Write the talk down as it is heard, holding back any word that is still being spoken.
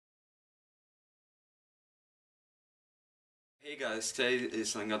Hey guys, today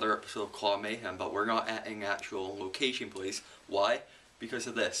is another episode of Claw Mayhem, but we're not at an actual location place. Why? Because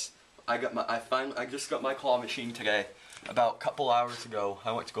of this. I just got my claw machine today. About a couple hours ago,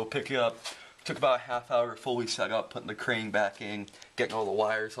 I went to go pick it up. Took about a half hour fully set up, putting the crane back in, getting all the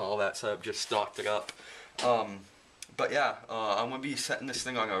wires and all that set up, just stocked it up. But yeah, I'm going to be setting this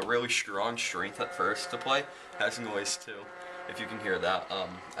thing on a really strong strength at first to play. It has noise too, if you can hear that.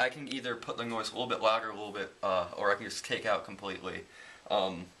 I can either put the noise a little bit louder, a little bit, or I can just take out completely.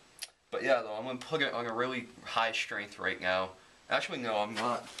 But yeah, though, I'm going to put it on a really high strength right now. Actually, no, I'm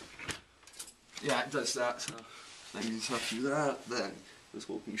not. Yeah, it does that, so I can just have to do that, then this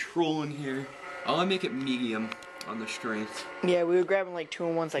little control in here. I want to make it medium on the strength. Yeah, we were grabbing like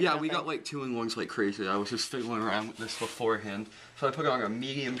 2-in-1s like yeah, nothing. we got like 2-in-1s like crazy. I was just fiddling around with this beforehand. So I put it on a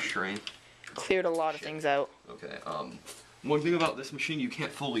medium strength. Cleared a lot of things out. Okay, one thing about this machine, you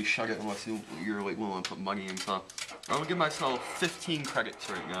can't fully shut it unless you're like willing to put money in, so I'm gonna give myself 15 credits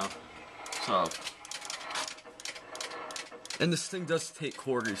right now. So, and this thing does take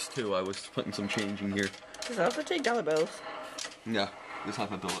quarters too. I was putting some change in here. Does it also take dollar bills? Yeah, this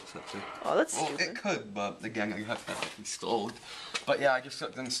has a billet set too. Oh, that's well, stupid. it could, but again, I have that installed. But yeah, I just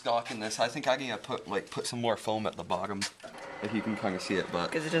got done stocking this. I think I need to put some more foam at the bottom, if you can kind of see it. But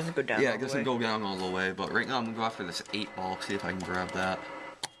because it doesn't go down. Yeah, it doesn't go down all the way. But right now, I'm gonna go after this 8-ball. See if I can grab that.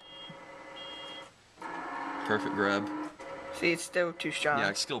 Perfect grab. See, it's still too strong. Yeah,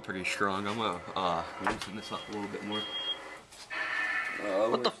 it's still pretty strong. I'm gonna loosen this up a little bit more.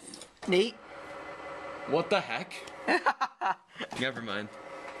 What the Nate? What the heck? Never mind.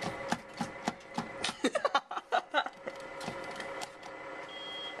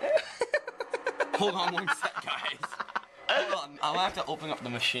 Hold on one sec, guys. Hold on, I'll have to open up the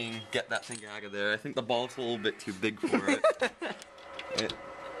machine, get that thing out of there. I think the ball's a little bit too big for it.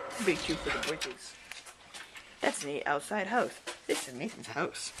 Big too for the britches. That's Nate's outside house. This is Nathan's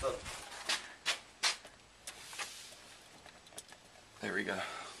house. Oh. There we go.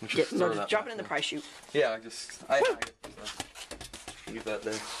 Just drop it in the prize chute. Yeah, I hide it. So leave that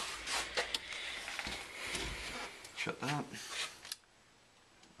there. Shut that.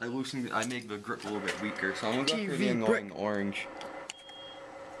 I make the grip a little bit weaker, so I'm gonna go for the annoying orange.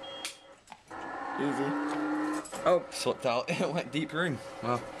 Easy. Oh. Slipped out, it went deeper in.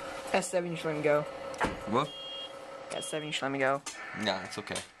 Wow. That's 7, you should let me go. What? That's 7, you should let me go. Nah, it's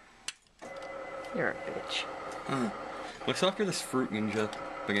okay. You're a bitch. Let's offer this Fruit Ninja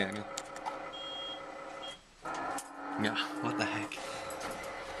banana. Yeah, what the heck?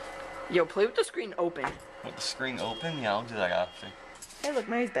 Yo, play with the screen open. With the screen open? Yeah, I'll do that after. Hey, look,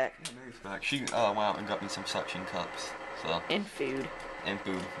 Mary's back. Yeah, Mary's back. She went out and got me some suction cups. So. And food. And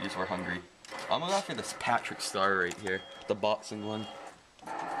food, because we're hungry. I'm gonna go after this Patrick Star right here. The boxing one.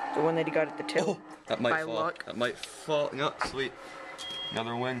 The one that he got at the till. Oh, that might by fall. luck. That might fall. No, sweet.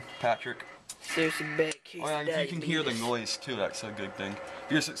 Another win, Patrick. Seriously, big. Oh yeah, if you can hear the noise too, that's a good thing.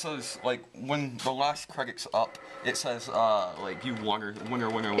 Because it says, like, when the last credit's up, it says, like, you won or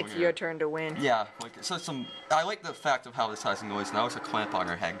winner. It's your turn to win. Yeah, like, it says some, I like the fact of how this has a noise. Now it's a clamp on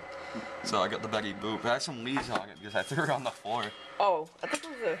her head. So I got the Betty Boop. It has some leaves on it because I threw it on the floor. Oh, I thought it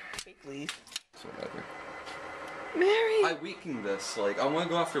was a fake leaf. So whatever. Mary! I weakened this, like, I want to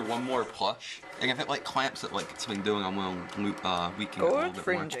go after one more plush. And if it, like, clamps it like it's been doing, I'm going to weaken it a little bit more.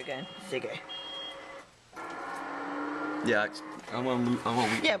 Fringe again. Ziggy. Yeah, I want to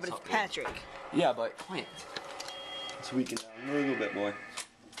weaken yeah, but it's Patrick. Yeah, but it clamped. Let's weaken down a little bit more.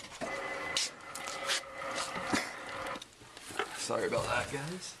 Sorry about that,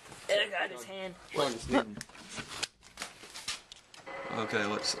 guys. It got his hand. Okay,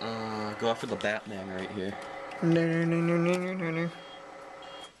 let's go after the Batman right here. No.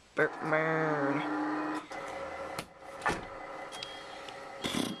 Batman.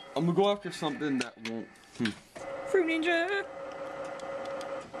 I'm gonna go after something that won't. Fruit Ninja.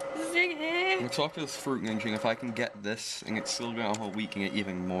 Ziggy. Let's talk to this Fruit Ninja, and if I can get this, and it's still gonna weaken it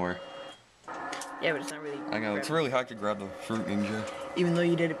even more. Yeah, but it's not really. I know, it's really hard to grab the Fruit Ninja. Even though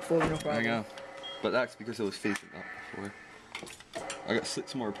you did it before, no problem. I know. But that's because it was facing up before. I got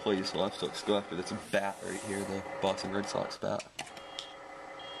 6 more plays left, so let's go after this bat right here, the Boston Red Sox bat.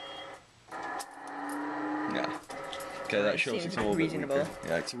 Yeah. Okay, that shows it's a little bit weaker.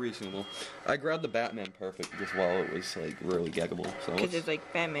 Yeah, it's reasonable. I grabbed the Batman perfect because while it was like really gettable. So because it's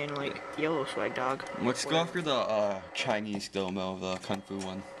like Batman, like yellow swag dog. Let's go after the Chinese domo, the Kung Fu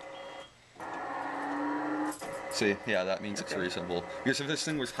one. See, yeah, that means it's reasonable. Because if this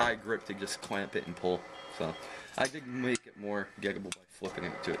thing was high grip, they just clamp it and pull. So I did make it more gettable by flipping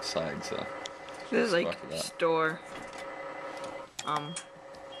it to its side. So this is like store.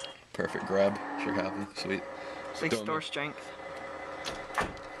 Perfect grab. Sure have them. Sweet. It's like Don't store know. strength.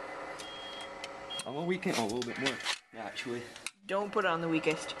 I'm a weekend, a little bit more, actually. Don't put it on the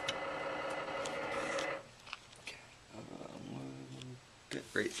weakest. Get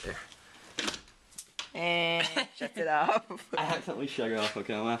right there. And shut it off. I accidentally shut it off.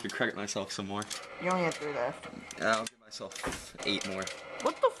 Okay, I'm gonna have to credit myself some more. You only have 3 left. I'll give myself 8 more.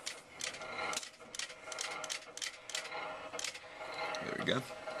 What the f- There we go.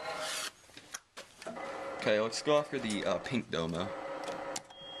 Okay, let's go after the pink domo.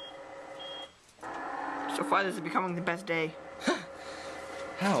 So far, this is becoming the best day.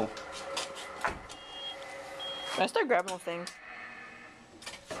 How? Can I start grabbing those things?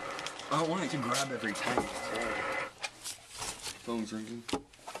 I don't want it to grab every time. Phone's ringing.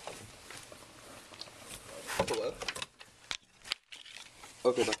 Hello?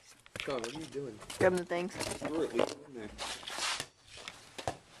 Okay, bye. God, what are you doing? Grabbing the things. You're at least in there.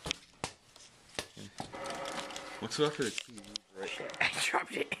 Let's go after the TV, right? I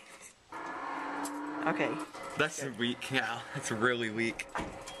dropped it. Okay. That's weak, yeah. That's really weak.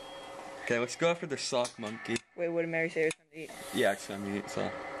 Okay, let's go after the sock monkey. Wait, what did Mary say was going to eat? Yeah, it's time to eat,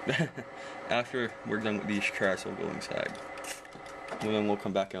 so. After we're done with these trash, we'll go inside. And then we'll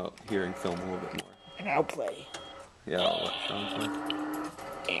come back out here and film a little bit more. And I'll play. Yeah, I'll let Sean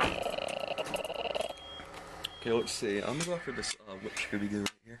play. Okay, let's see. I'm gonna go after this whip Scooby-Doo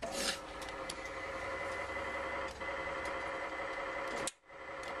right here.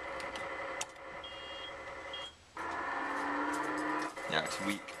 Yeah, it's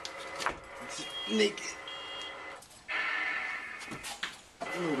weak. Let's make it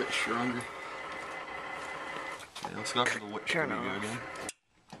a little bit stronger. Okay, let's go after the whip Turn Scooby-Doo off. again.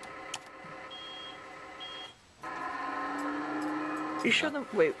 You sure the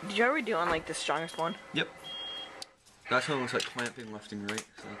wait? Did you already do on like the strongest one? Yep. That's one looks like clamping left and right.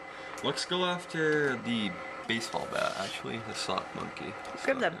 So let's go after the baseball bat. Actually, the sock monkey.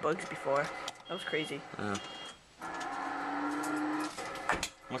 Grabbed that bugs before. That was crazy.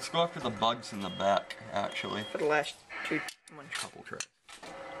 Let's go after the bugs in the back. Actually, For the last two couple tries.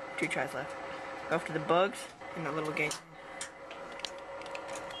 tries left. Go after the bugs in the little game.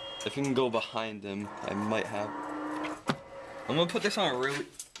 If you can go behind them, I might have. I'm gonna put this on a really.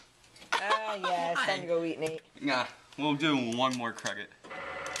 Ah, yeah, it's time to go eat, Nate. Nah, we'll do one more credit.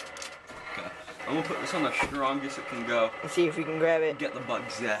 Okay, I'm gonna put this on the strongest it can go. And see if we can grab it. Get the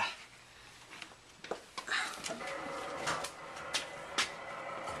bugs there.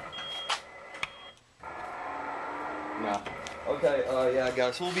 Nah. Okay, yeah,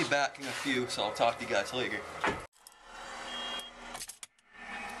 guys, we'll be back in a few, so I'll talk to you guys later.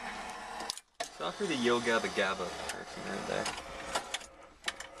 So after the Yo Gabba Gabba person right there.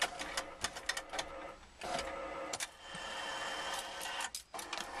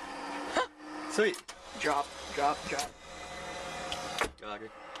 Sweet. Drop, drop, drop. Got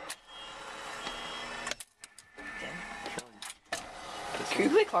it. Can we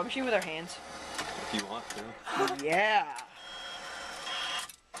play claw machine with our hands? If you want to. Yeah.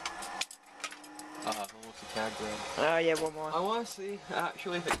 Almost a tag grab. Oh yeah, one more. I want to see,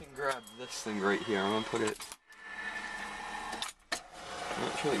 actually, if I can grab this thing right here. I'm going to put it...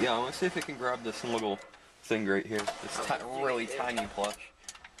 Actually, yeah, I want to see if I can grab this little thing right here. This really tiny plush.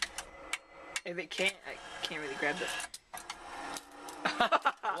 If it can't, I can't really grab this.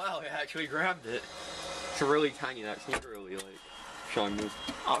 Wow, I actually grabbed it. It's really tiny. That's literally like... Sean, move.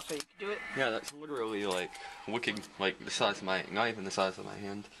 Oh, so you can do it? Yeah, that's literally like wicked, like the size of my, not even the size of my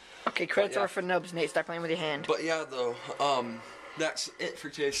hand. Okay, credits yeah. are for nubs, Nate. Start playing with your hand. But yeah, though, that's it for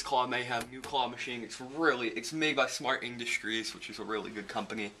today's Claw Mayhem, new claw machine. It's made by Smart Industries, which is a really good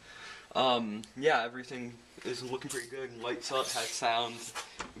company. Yeah, everything is looking pretty good. Lights up, has sound.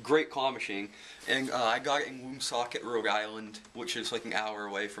 Great claw machine. And I got it in Woonsocket, Rhode Island, which is like an hour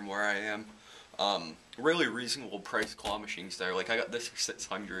away from where I am. Really reasonable price claw machines there. Like I got this for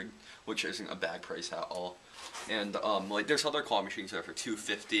 $600, which isn't a bad price at all. And like there's other claw machines there for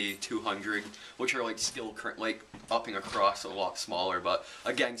 $250, $200, which are like still like upping across a lot smaller, but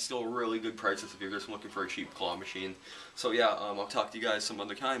again still really good prices if you're just looking for a cheap claw machine. So yeah, I'll talk to you guys some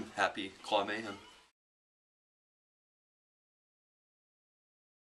other time. Happy Claw Mayhem.